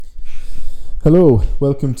Hello,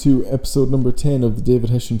 welcome to episode number 10 of the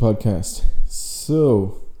David Hessian podcast.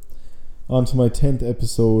 So, on to my 10th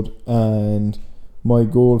episode, and my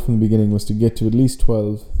goal from the beginning was to get to at least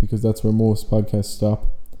 12, because that's where most podcasts stop,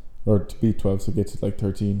 or to beat 12, so get to like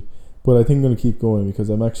 13. But I think I'm going to keep going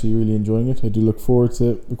because I'm actually really enjoying it. I do look forward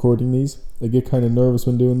to recording these. I get kind of nervous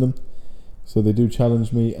when doing them, so they do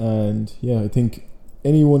challenge me, and yeah, I think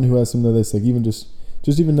anyone who has something like this, like even just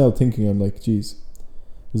even now thinking, I'm like, geez,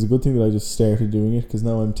 it's a good thing that I just started doing it, because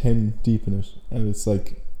now I'm 10 deep in it and it's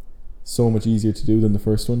like so much easier to do than the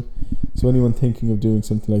first one. So anyone thinking of doing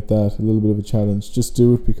something like that, a little bit of a challenge, just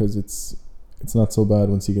do it, because it's not so bad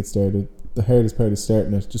once you get started. The hardest part is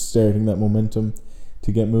starting it, just starting that momentum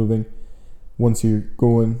to get moving. Once you're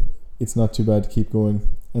going, it's not too bad to keep going.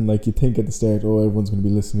 And like you think at the start, oh, everyone's going to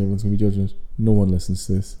be listening, everyone's going to be judging it. No one listens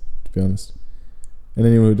to this, to be honest. And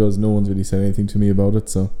anyone who does, no one's really said anything to me about it,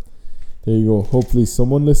 so there you go. Hopefully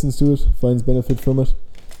someone listens to it, finds benefit from it.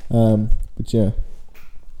 But yeah.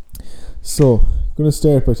 So, I'm going to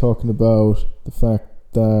start by talking about the fact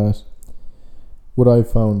that what I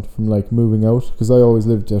found from like moving out, because I always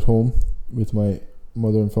lived at home with my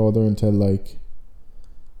mother and father until like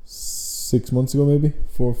 6 months ago, maybe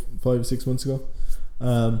 5 or 6 months ago.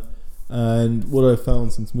 And what I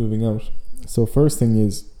found since moving out. So first thing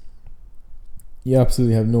is, you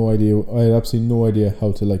absolutely have no idea. I had absolutely no idea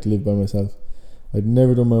how to like live by myself. I'd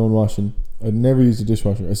never done my own washing. I'd never used a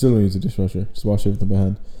dishwasher. I still don't use a dishwasher. Just wash everything by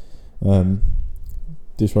hand.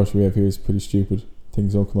 Dishwasher we have here is pretty stupid.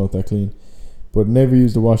 Things don't come out that clean. But never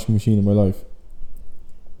used a washing machine in my life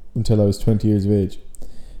until I was 20 years of age.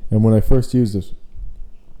 And when I first used it,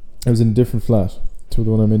 I was in a different flat to the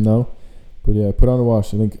one I'm in now. But yeah, I put on a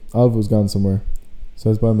wash. I think Alva was gone somewhere, so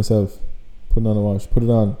I was by myself, putting on a wash. Put it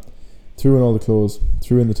on, threw in all the clothes,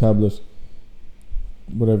 threw in the tablet,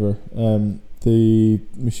 whatever. The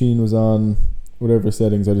machine was on whatever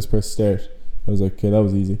settings. I just pressed start. I was like, okay, that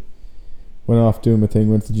was easy. Went off doing my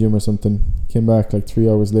thing, went to the gym or something. Came back like 3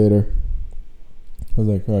 hours later. I was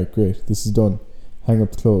like, alright, great, this is done. Hang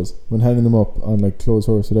up the clothes. When hanging them up on like Clothes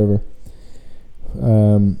Horse, whatever,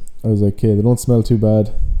 I was like, okay, they don't smell too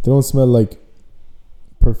bad. They don't smell like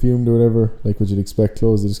perfumed or whatever, like what you'd expect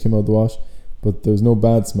clothes that just came out of the wash. But there was no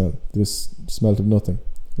bad smell. They just smelled of nothing.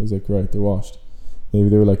 I was like, right, they're washed. Maybe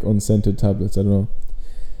they were like unscented tablets, I don't know.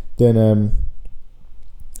 Then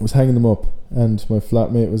I was hanging them up, and my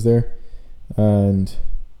flatmate was there, and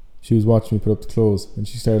she was watching me put up the clothes, and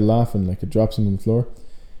she started laughing like it dropped something on the floor.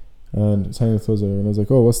 And I was hanging the clothes there, and I was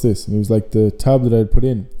like, oh, what's this? And it was like the tablet I'd put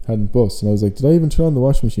in hadn't bust. And I was like, did I even turn on the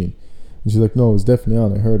washing machine? And she's like, no, it was definitely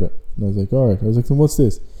on, I heard it. And I was like, alright. I was like, then what's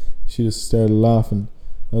this? She just started laughing.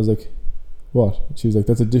 I was like, what? She was like,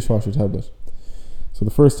 that's a dishwasher tablet. So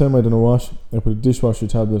the first time I done a wash, I put a dishwasher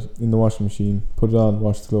tablet in the washing machine, put it on,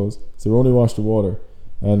 washed the clothes. So I only washed the water,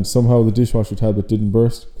 and somehow the dishwasher tablet didn't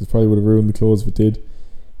burst, because it probably would have ruined the clothes if it did,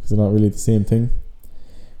 because they're not really the same thing.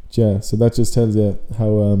 But yeah, so that just tells you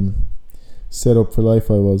how set up for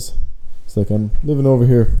life I was. It's like, I'm living over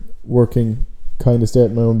here, working, kind of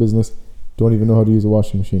starting my own business, don't even know how to use a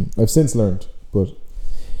washing machine. I've since learned, but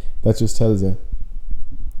that just tells you.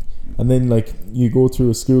 And then like you go through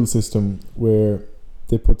a school system where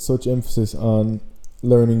they put such emphasis on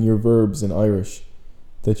learning your verbs in Irish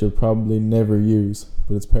that you'll probably never use,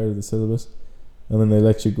 but it's part of the syllabus. And then they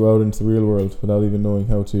let you go out into the real world without even knowing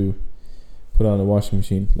how to put on a washing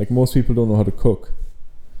machine. Like most people don't know how to cook.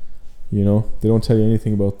 You know, they don't tell you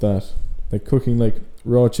anything about that. Like cooking like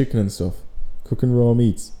raw chicken and stuff, cooking raw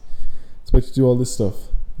meats. It's about to do all this stuff.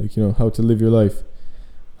 Like, you know, how to live your life,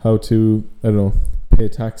 how to, I don't know, pay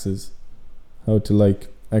taxes, how to like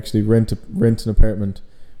actually rent an apartment,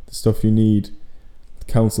 the stuff you need,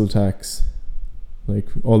 council tax, like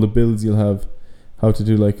all the bills you'll have, how to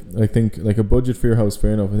do like, I think like a budget for your house,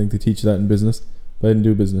 fair enough. I think they teach you that in business, but I didn't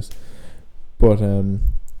do business. But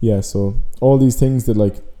yeah, so all these things that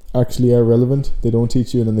like actually are relevant, they don't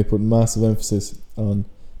teach you, and then they put massive emphasis on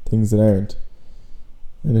things that aren't.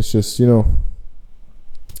 And it's just, you know,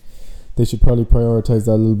 they should probably prioritize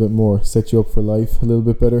that a little bit more, set you up for life a little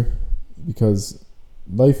bit better, because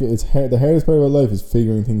life is hard. The hardest part about life is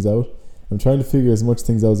figuring things out. I'm trying to figure as much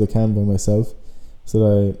things out as I can by myself, so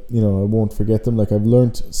that I won't forget them. Like I've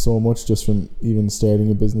learned so much just from even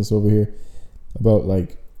starting a business over here about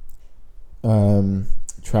like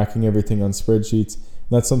tracking everything on spreadsheets.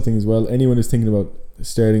 And that's something as well. Anyone who's thinking about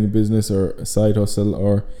starting a business or a side hustle,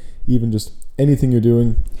 or even just anything you're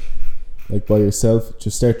doing like by yourself,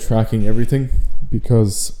 just start tracking everything,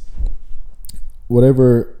 because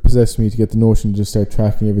whatever possessed me to get the notion to just start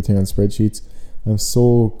tracking everything on spreadsheets, I'm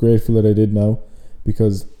so grateful that I did now,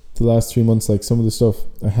 because the last 3 months, like some of the stuff,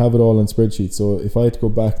 I have it all on spreadsheets. So if I had to go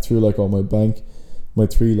back through like all my my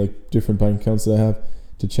 3 like different bank accounts that I have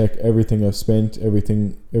to check everything I've spent, every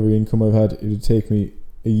income I've had, it would take me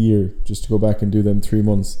a year just to go back and do them 3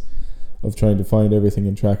 months of trying to find everything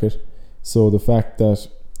and track it. So the fact that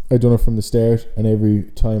I done it from the start, and every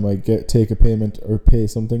time I take a payment or pay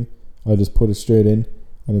something, I just put it straight in,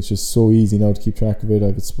 and it's just so easy now to keep track of it.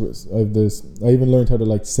 I even learned how to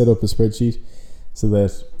like set up a spreadsheet so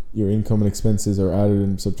that your income and expenses are added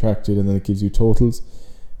and subtracted, and then it gives you totals.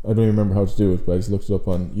 I don't even remember how to do it, but I just looked it up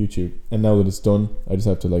on YouTube, and now that it's done, I just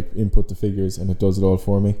have to like input the figures and it does it all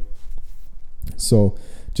for me. So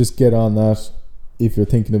just get on that if you're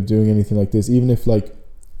thinking of doing anything like this, even if like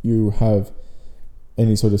you have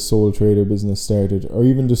any sort of sole trader business started, or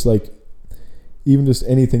even just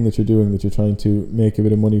anything that you're doing that you're trying to make a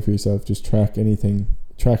bit of money for yourself. Just tracking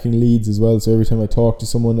leads as well. So every time I talk to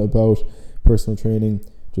someone about personal training,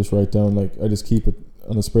 just write down, like, I just keep it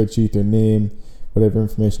on a spreadsheet, their name, whatever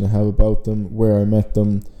information I have about them, where I met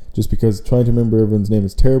them, just because trying to remember everyone's name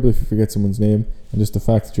is terrible if you forget someone's name, and just the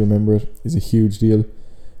fact that you remember it is a huge deal.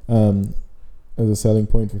 As a selling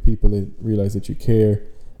point for people, they realize that you care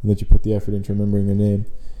and that you put the effort into remembering their name.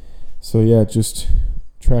 So yeah, just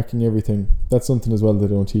tracking everything. That's something as well that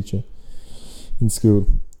they don't teach you in school.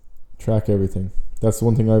 Track everything. That's the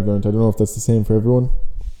one thing I've learned. I don't know if that's the same for everyone,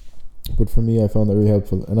 but for me, I found that really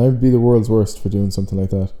helpful. And I'd be the world's worst for doing something like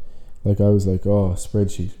that. Like, I was like, oh,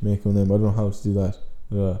 spreadsheet, make one of them. I don't know how to do that.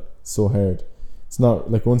 It's so hard. It's not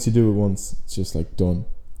like, once you do it once, it's just like done.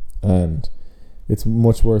 And it's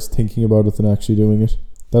much worse thinking about it than actually doing it.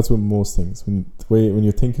 That's what most things. When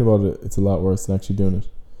you're thinking about it, it's a lot worse than actually doing it.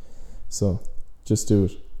 So just do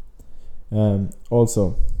it.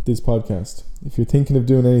 Also, this podcast, if you're thinking of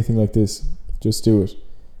doing anything like this, just do it.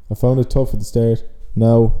 I found it tough at the start.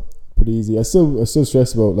 Now, pretty easy. I still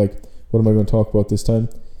stress about, like, what am I going to talk about this time?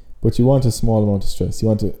 But you want a small amount of stress. You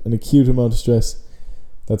want an acute amount of stress.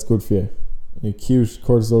 That's good for you. An acute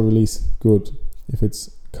cortisol release, good. If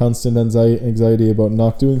it's constant anxiety about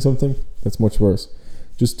not doing something, that's much worse.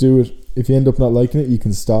 Just do it. If you end up not liking it, you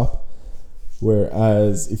can stop.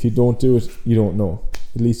 Whereas if you don't do it, you don't know.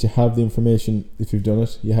 At least you have the information if you've done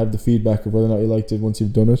it. You have the feedback of whether or not you liked it once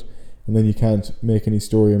you've done it. And then you can't make any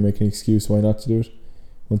story or make any excuse why not to do it.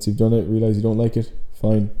 Once you've done it, realize you don't like it,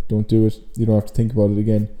 fine, don't do it. You don't have to think about it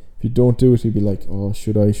again. If you don't do it, you'll be like, oh,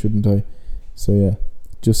 should I, shouldn't I? So yeah,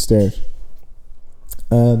 just start.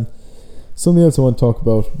 Something else I want to talk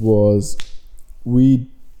about was we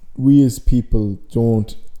as people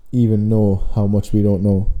don't even know how much we don't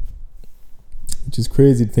know, which is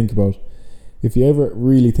crazy to think about. If you ever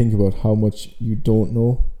really think about how much you don't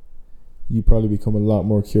know, you probably become a lot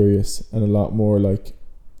more curious and a lot more like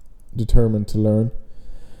determined to learn.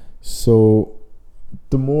 So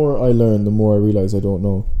the more I learn, the more I realize I don't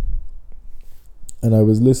know. And I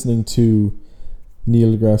was listening to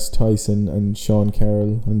Neil deGrasse Tyson and Sean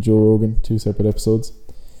Carroll and Joe Rogan, 2 separate episodes,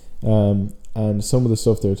 and some of the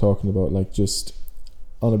stuff they were talking about, like just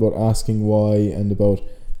on about asking why, and about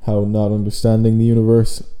how not understanding the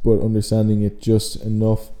universe but understanding it just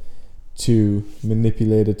enough to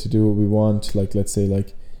manipulate it to do what we want, like let's say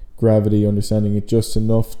like gravity, understanding it just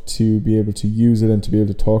enough to be able to use it and to be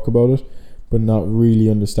able to talk about it, but not really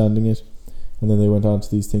understanding it. And then they went on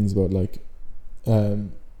to these things about like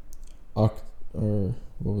or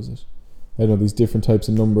what was it? I don't know, these different types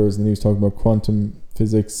of numbers, and he was talking about quantum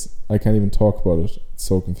physics. I can't even talk about it. It's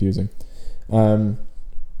so confusing.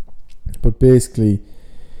 But basically,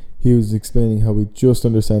 he was explaining how we just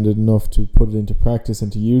understand it enough to put it into practice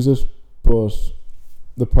and to use it. But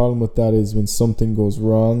the problem with that is when something goes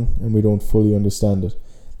wrong and we don't fully understand it.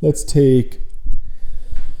 Let's take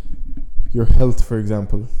your health, for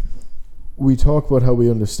example. We talk about how we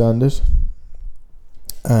understand it,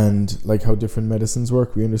 and like how different medicines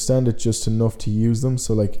work. We understand it just enough to use them.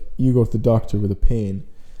 So like, you go to the doctor with a pain,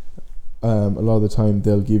 a lot of the time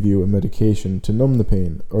they'll give you a medication to numb the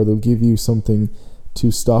pain, or they'll give you something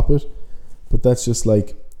to stop it, but that's just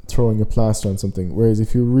like throwing a plaster on something. Whereas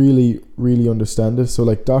if you really understand it, so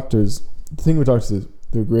like doctors, the thing with doctors is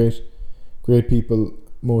they're great people,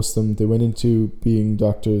 most of them. They went into being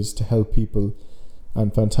doctors to help people,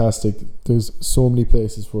 and fantastic, there's so many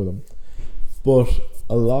places for them. But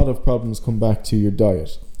a lot of problems come back to your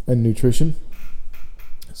diet and nutrition.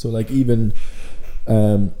 So like, even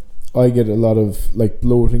I get a lot of like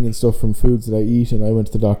bloating and stuff from foods that I eat, and I went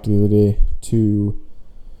to the doctor the other day to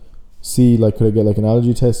see like, could I get like an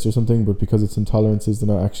allergy test or something, but because it's intolerances,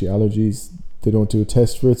 they're not actually allergies, they don't do a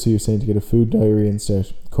test for it. So you're saying to get a food diary and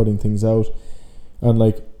start cutting things out. And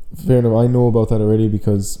like, fair enough, I know about that already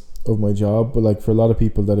because of my job, but like for a lot of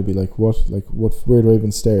people that'd be like, what, where do I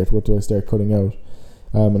even start? What do I start cutting out?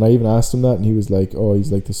 And I even asked him that, and he was like,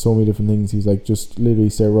 he's like, there's so many different things. He's like, just literally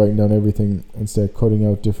start writing down everything and start cutting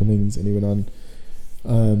out different things. And he went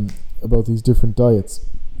on about these different diets.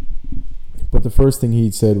 But the first thing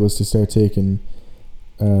he said was to start taking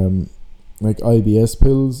like IBS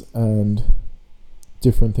pills and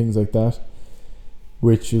different things like that,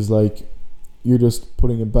 which is like, you're just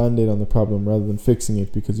putting a band-aid on the problem rather than fixing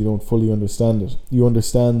it, because you don't fully understand it. You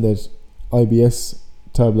understand that IBS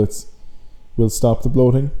tablets will stop the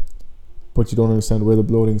bloating, but you don't understand where the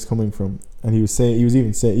bloating's coming from. And he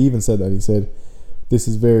even said that. He said, this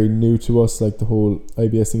is very new to us, like the whole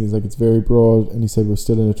IBS thing is like, it's very broad, and he said we're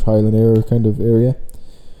still in a trial and error kind of area.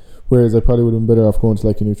 Whereas I probably would have been better off going to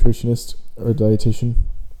like a nutritionist or a dietitian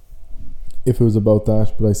if it was about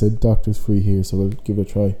that. But I said, doctor's free here, so we'll give it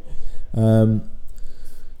a try.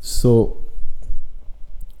 So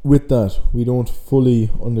with that, we don't fully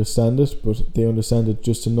understand it, but they understand it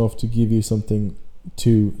just enough to give you something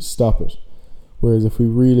to stop it. Whereas if we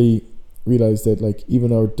really realize that like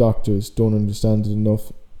even our doctors don't understand it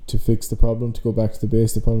enough to fix the problem, to go back to the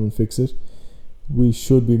base of the problem and fix it, we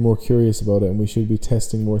should be more curious about it, and we should be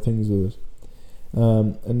testing more things with it.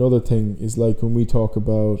 Another thing is like when we talk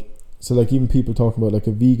about, so like even people talking about like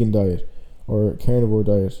a vegan diet or a carnivore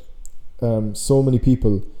diet, so many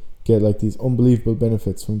people get like these unbelievable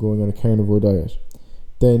benefits from going on a carnivore diet.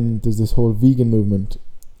 Then there's this whole vegan movement,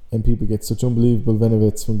 and people get such unbelievable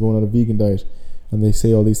benefits from going on a vegan diet, and they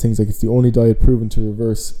say all these things like it's the only diet proven to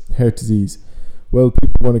reverse heart disease. Well,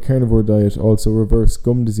 people on a carnivore diet also reverse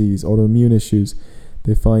gum disease, autoimmune issues.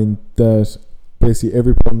 They find that basically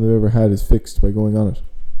every problem they've ever had is fixed by going on it.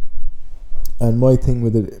 And my thing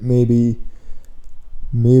with it, maybe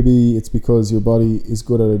it's because your body is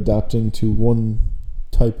good at adapting to one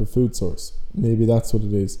type of food source. Maybe that's what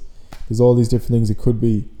it is. There's all these different things it could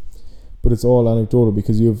be, but it's all anecdotal,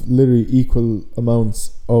 because you have literally equal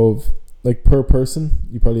amounts of, like per person,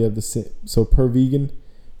 you probably have the same. So per vegan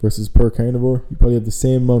versus per carnivore, you probably have the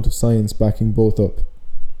same amount of science backing both up.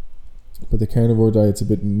 But the carnivore diet's a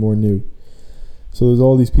bit more new. So there's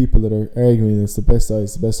all these people that are arguing it's the best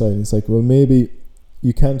diet, and it's like, well, maybe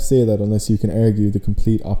you can't say that unless you can argue the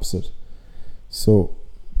complete opposite. So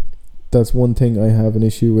that's one thing I have an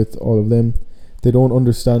issue with all of them. They don't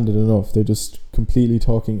understand it enough. They're just completely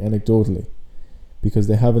talking anecdotally, because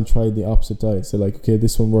they haven't tried the opposite diets. They're like, okay,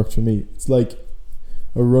 this one worked for me. It's like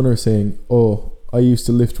a runner saying, I used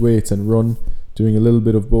to lift weights and run, doing a little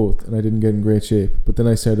bit of both, and I didn't get in great shape. But then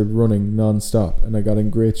I started running non-stop and I got in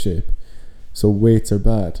great shape. So weights are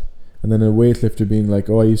bad. And then a weightlifter being like,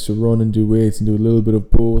 I used to run and do weights and do a little bit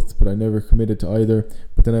of both, but I never committed to either.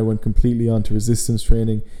 But then I went completely onto resistance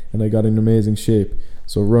training and I got in amazing shape.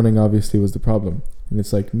 So running obviously was the problem. And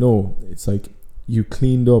it's like, no, it's like you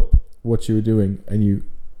cleaned up what you were doing and you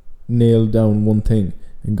nailed down one thing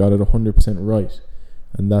and got it 100% right.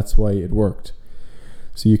 And that's why it worked.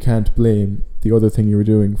 So you can't blame the other thing you were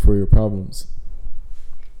doing for your problems.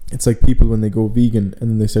 It's like people when they go vegan and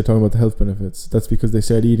then they start talking about the health benefits. That's because they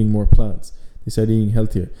start eating more plants. They start eating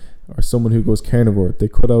healthier. Or someone who goes carnivore, they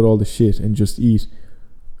cut out all the shit and just eat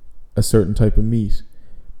a certain type of meat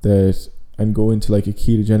and go into like a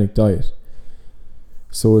ketogenic diet.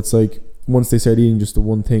 So it's like once they start eating just the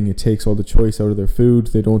one thing, it takes all the choice out of their food.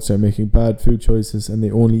 They don't start making bad food choices, and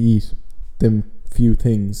they only eat them few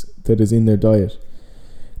things that is in their diet.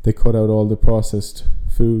 They cut out all the processed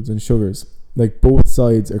foods and sugars. Like both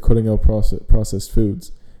sides are cutting out processed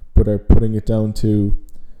foods, but are putting it down to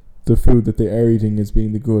the food that they are eating as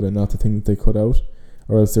being the good and not the thing that they cut out.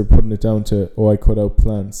 Or else they're putting it down to, I cut out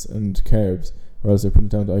plants and carbs. Or else they're putting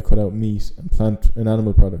it down to, I cut out meat and plant and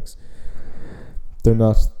animal products. They're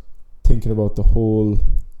not thinking about the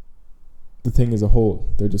thing as a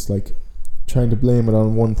whole. They're just like trying to blame it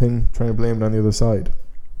on one thing, trying to blame it on the other side.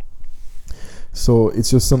 So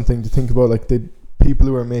it's just something to think about. Like the people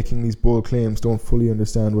who are making these bold claims don't fully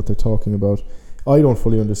understand what they're talking about. I don't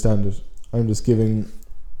fully understand it. I'm just giving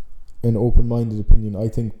an open-minded opinion. I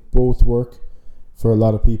think both work for a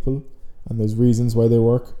lot of people, and there's reasons why they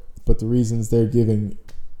work, but the reasons they're giving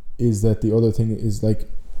is that the other thing is like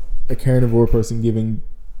a carnivore person giving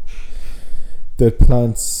that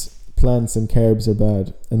plants and carbs are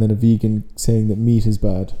bad, and then a vegan saying that meat is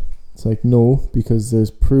bad. It's like, no, because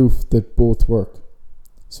there's proof that both work.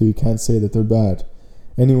 So you can't say that they're bad.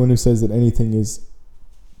 Anyone who says that anything is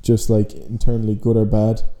just like internally good or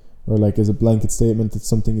bad, or like as a blanket statement that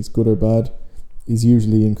something is good or bad, is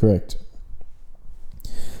usually incorrect.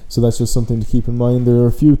 So that's just something to keep in mind. There are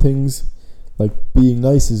a few things, like being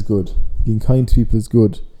nice is good, being kind to people is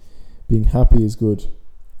good, being happy is good,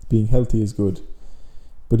 being healthy is good.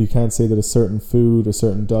 But you can't say that a certain food, a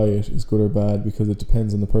certain diet is good or bad, because it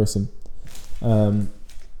depends on the person. Other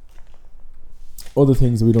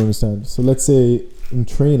things that we don't understand. So let's say in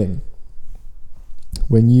training,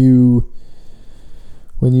 when you're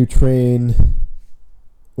training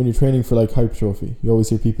for like hypertrophy, you always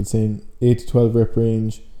hear people saying 8 to 12 rep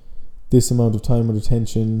range, this amount of time under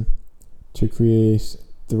tension to create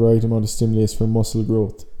the right amount of stimulus for muscle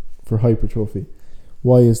growth for hypertrophy.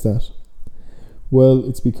 Why is that? Well,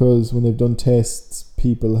 it's because when they've done tests,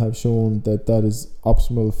 people have shown that is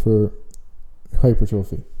optimal for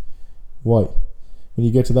hypertrophy. Why? When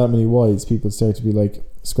you get to that many whys, people start to be like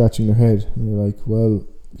scratching their head, and you're like, well,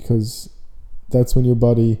 because that's when your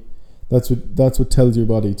body, that's what tells your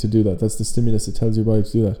body to do that. That's the stimulus that tells your body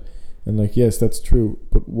to do that. And like, yes, that's true,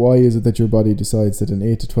 but why is it that your body decides that an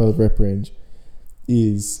 8 to 12 rep range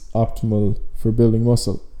is optimal for building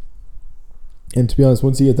muscle? And to be honest,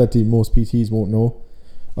 once you get that deep, most PTs won't know.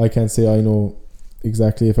 I can't say I know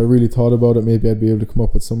exactly. If I really thought about it, maybe I'd be able to come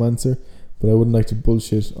up with some answer, but I wouldn't like to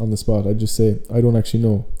bullshit on the spot. I'd just say I don't actually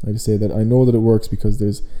know. I just say that I know that it works because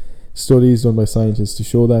there's studies done by scientists to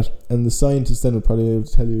show that, and the scientists then will probably be able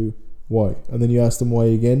to tell you why. And then you ask them why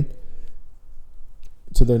again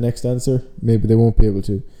to their next answer, maybe they won't be able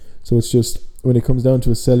to. So it's just, when it comes down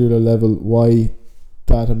to a cellular level, why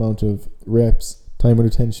that amount of reps, time under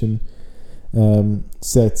tension,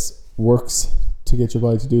 sets works to get your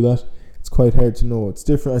body to do that, it's quite hard to know. It's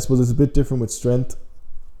different, I suppose it's a bit different with strength,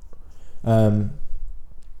 or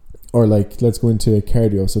like, let's go into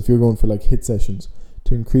cardio. So if you're going for like HIIT sessions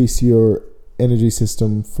to increase your energy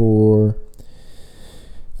system for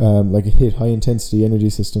like a HIIT, high intensity energy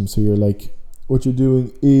system, so you're like, what you're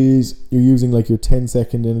doing is you're using like your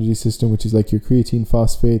 10-second energy system, which is like your creatine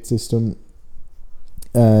phosphate system,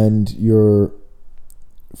 and your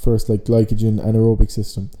first like glycogen anaerobic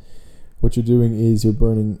system. What you're doing is you're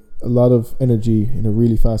burning a lot of energy in a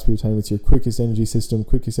really fast period of time. It's your quickest energy system,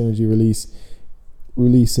 quickest energy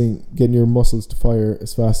releasing, getting your muscles to fire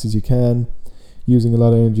as fast as you can, using a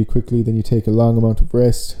lot of energy quickly. Then you take a long amount of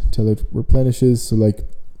rest till it replenishes, so like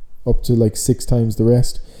up to like 6 times the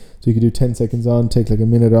rest. So you could do 10 seconds on, take like a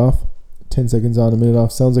minute off, 10 seconds on, a minute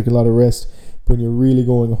off. Sounds like a lot of rest, but when you're really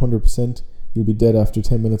going 100%, you'll be dead after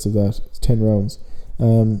 10 minutes of that. It's 10 rounds.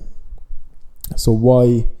 So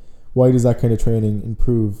why does that kind of training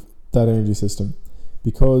improve that energy system?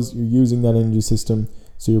 Because you're using that energy system,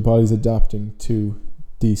 so your body's adapting to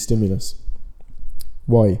the stimulus.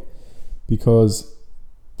 Why? Because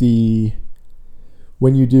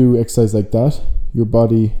when you do exercise like that, your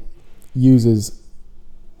body uses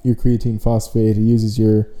your creatine phosphate, it uses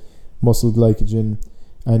your muscle glycogen,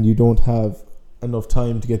 and you don't have enough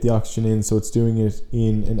time to get the oxygen in, so it's doing it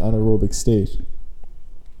in an anaerobic state.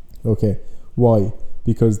 Okay, why?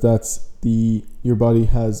 Because your body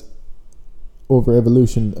has, over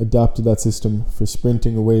evolution, adapted that system for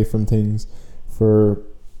sprinting away from things, for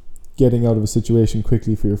getting out of a situation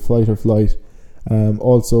quickly, for your fight or flight,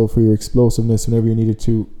 also for your explosiveness whenever you needed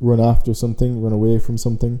to run after something, run away from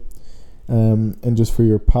something, and just for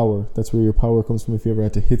your power. That's where your power comes from if you ever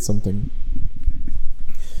had to hit something.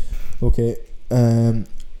 Okay, then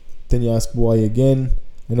you ask why again.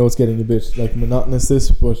 I know it's getting a bit like monotonous this,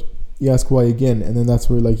 but you ask why again, and then that's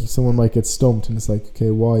where like someone might get stumped, and it's like, okay,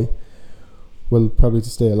 why? Well, probably to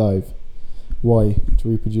stay alive. Why? To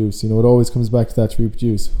reproduce. You know, it always comes back to that, to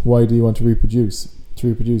reproduce. Why do you want to reproduce? To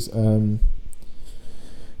reproduce,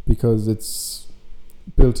 because it's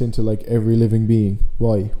built into like every living being.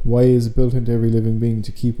 Why is it built into every living being?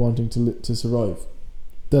 To keep wanting to survive.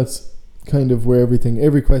 That's kind of where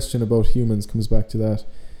every question about humans comes back to that.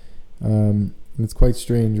 And it's quite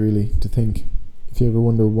strange, really, to think, if you ever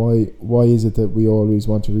wonder why is it that we always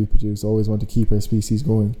want to reproduce, always want to keep our species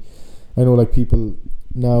going. I know like people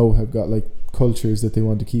now have got like cultures that they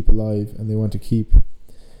want to keep alive, and they want to keep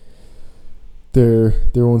their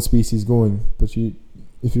own species going, but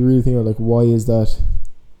if you really think about like, why is that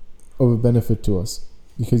of a benefit to us?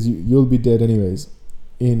 Because you'll be dead anyways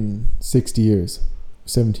in 60 years,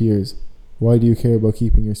 70 years. Why do you care about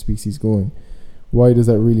keeping your species going? Why does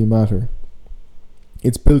that really matter?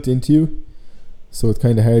 It's built into you, so it's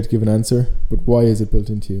kind of hard to give an answer, but why is it built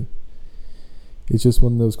into you? It's just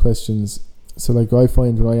one of those questions. So like, I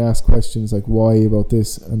find when I ask questions like why about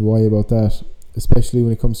this and why about that, especially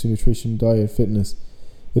when it comes to nutrition, diet, fitness,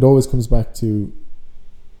 it always comes back to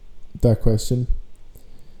that question,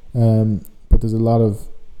 but there's a lot of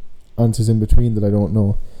answers in between that I don't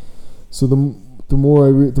know. So the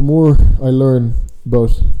more I learn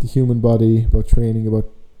about the human body, about training, about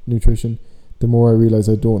nutrition, the more I realize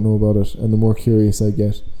I don't know about it, and the more curious I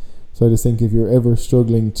get. So I just think if you're ever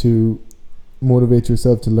struggling to motivate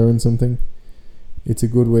yourself to learn something, it's a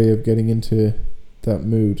good way of getting into that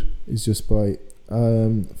mood, is just by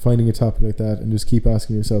finding a topic like that and just keep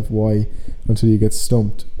asking yourself why until you get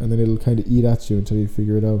stumped, and then it'll kind of eat at you until you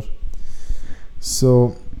figure it out.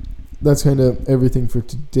 So that's kind of everything for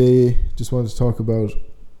today. Just wanted to talk about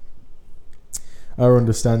our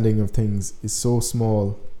understanding of things is so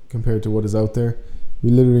small compared to what is out there. We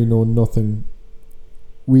literally know nothing.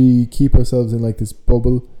 We keep ourselves in like this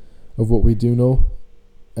bubble of what we do know,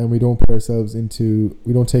 and we don't take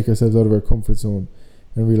ourselves out of our comfort zone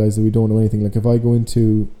and realize that we don't know anything. Like if I go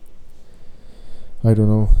into, I don't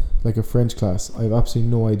know, like a French class, I have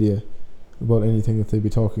absolutely no idea about anything that they'd be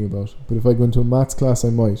talking about. But if I go into a maths class, I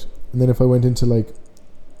might. And then if I went into like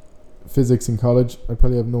physics in college, I'd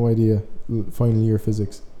probably have no idea. Final year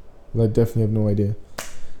physics, but I definitely have no idea.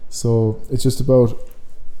 So it's just about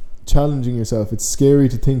challenging yourself. It's scary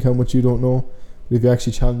to think how much you don't know, but if you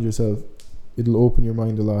actually challenge yourself, it'll open your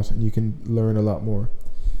mind a lot and you can learn a lot more.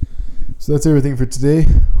 So that's everything for today.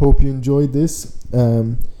 Hope you enjoyed this.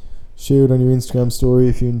 Share it on your Instagram story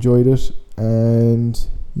if you enjoyed it, and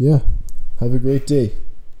yeah, have a great day.